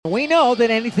We know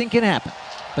that anything can happen,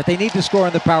 but they need to score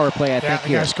on the power play, I think.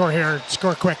 Yeah, score here.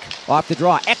 Score quick. Off the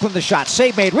draw. Eklund the shot.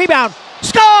 Save made. Rebound.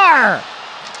 Score!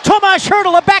 Tomas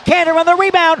Hertl, a backhander on the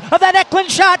rebound of that Eklund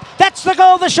shot. That's the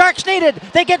goal the Sharks needed.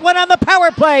 They get one on the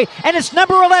power play, and it's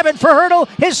number 11 for Hertl,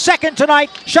 his second tonight.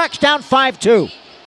 Sharks down 5-2.